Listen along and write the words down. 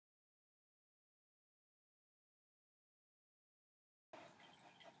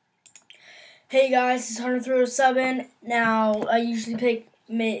Hey guys, it's Hunter307. Now, I usually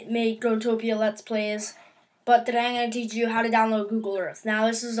make Growtopia Let's Plays, but today I'm going to teach you how to download Google Earth. Now,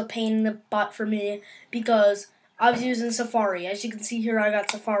 this is a pain in the butt for me because I was using Safari. As you can see here, I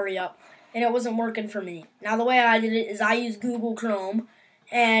got Safari up, and it wasn't working for me. Now, the way I did it is I used Google Chrome,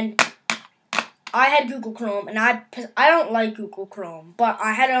 and I had Google Chrome, and I don't like Google Chrome, but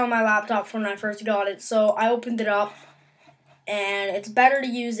I had it on my laptop when I first got it, so I opened it up, and it's better to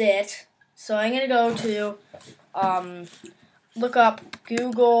use it. So I'm going to go to look up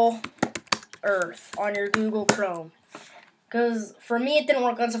Google Earth on your Google Chrome. Because for me it didn't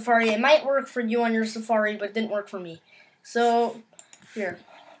work on Safari. It might work for you on your Safari, but it didn't work for me. So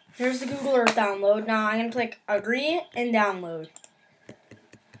here's the Google Earth download. Now I'm going to click agree and download.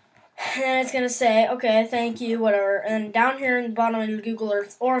 And then it's going to say, okay, thank you, whatever. And down here in the bottom of your Google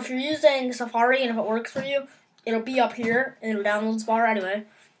Earth, or if you're using Safari and if it works for you, it'll be up here in the downloads bar anyway.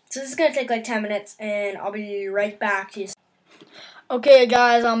 So this is going to take like 10 minutes, and I'll be right back to you. Okay,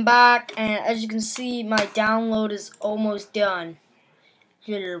 guys, I'm back, and as you can see, my download is almost done.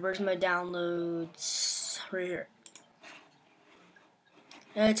 Here, where's my downloads? Right here.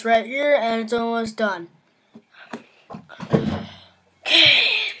 And it's right here, and it's almost done. Okay.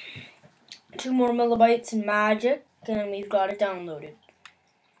 2 more millibytes in magic, and we've got it downloaded.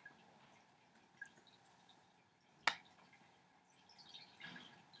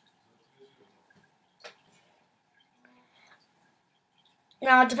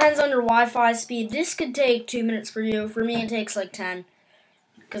 Now, it depends on your Wi-Fi speed. This could take 2 minutes for you. For me, it takes like 10.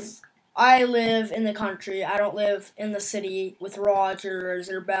 Because I live in the country. I don't live in the city with Rogers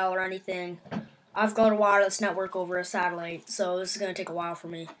or Bell or anything. I've got a wireless network over a satellite, so this is going to take a while for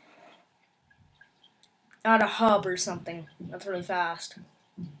me. Not a hub or something. That's really fast.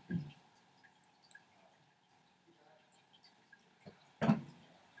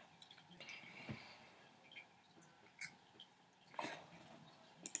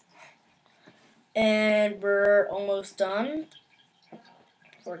 And we're almost done.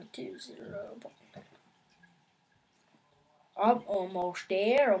 42.0. Up, almost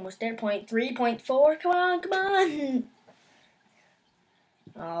there. 0.3, 0.4. Come on, come on.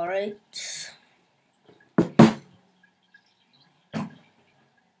 Alright.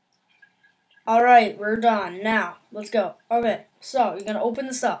 Alright, we're done. Now, let's go. Okay, so you're going to open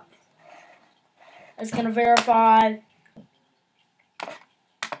this up. It's going to verify.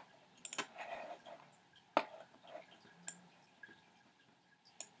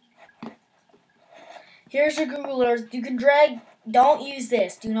 Here's your Google Earth. You can drag, don't use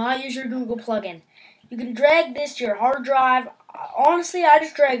this. Do not use your Google plugin. You can drag this to your hard drive. Honestly, I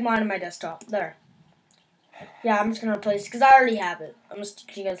just drag mine to my desktop. There. Yeah, I'm just going to replace it because I already have it. I'm just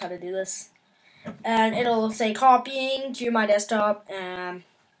teaching you guys how to do this. And it'll say copying to my desktop. And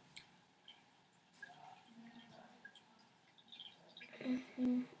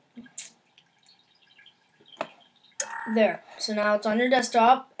there. So now it's on your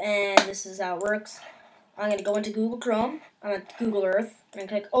desktop, and this is how it works. I'm going to go into Google Chrome. I'm at Google Earth. I'm going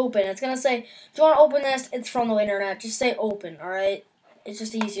to click open. It's going to say, if you want to open this, it's from the internet. Just say open, alright? It's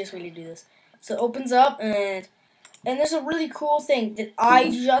just the easiest way to do this. So it opens up, and there's a really cool thing that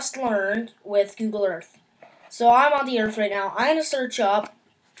I just learned with Google Earth. So I'm on the Earth right now. I'm going to search up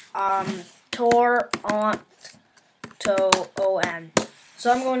Toronto.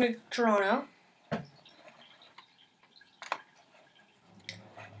 So I'm going to Toronto.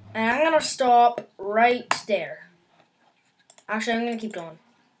 And I'm going to stop right there. Actually, I'm going to keep going.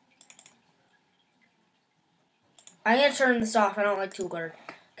 I'm going to turn this off. I don't like toolbar.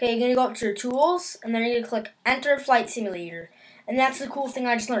 Okay, you're going to go up to your tools, and then you're going to click Enter Flight Simulator. And that's the cool thing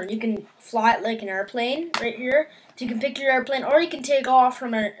I just learned. You can fly it like an airplane right here. So you can pick your airplane, or you can take off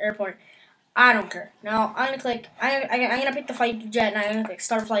from an airport. I don't care. Now, I'm going to click, I'm going to pick the fighter jet, and I'm going to click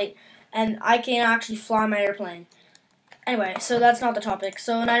Start Flight, and I can actually fly my airplane. Anyway, so that's not the topic.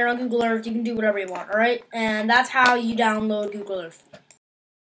 So now you're on Google Earth, you can do whatever you want, alright? And that's how you download Google Earth.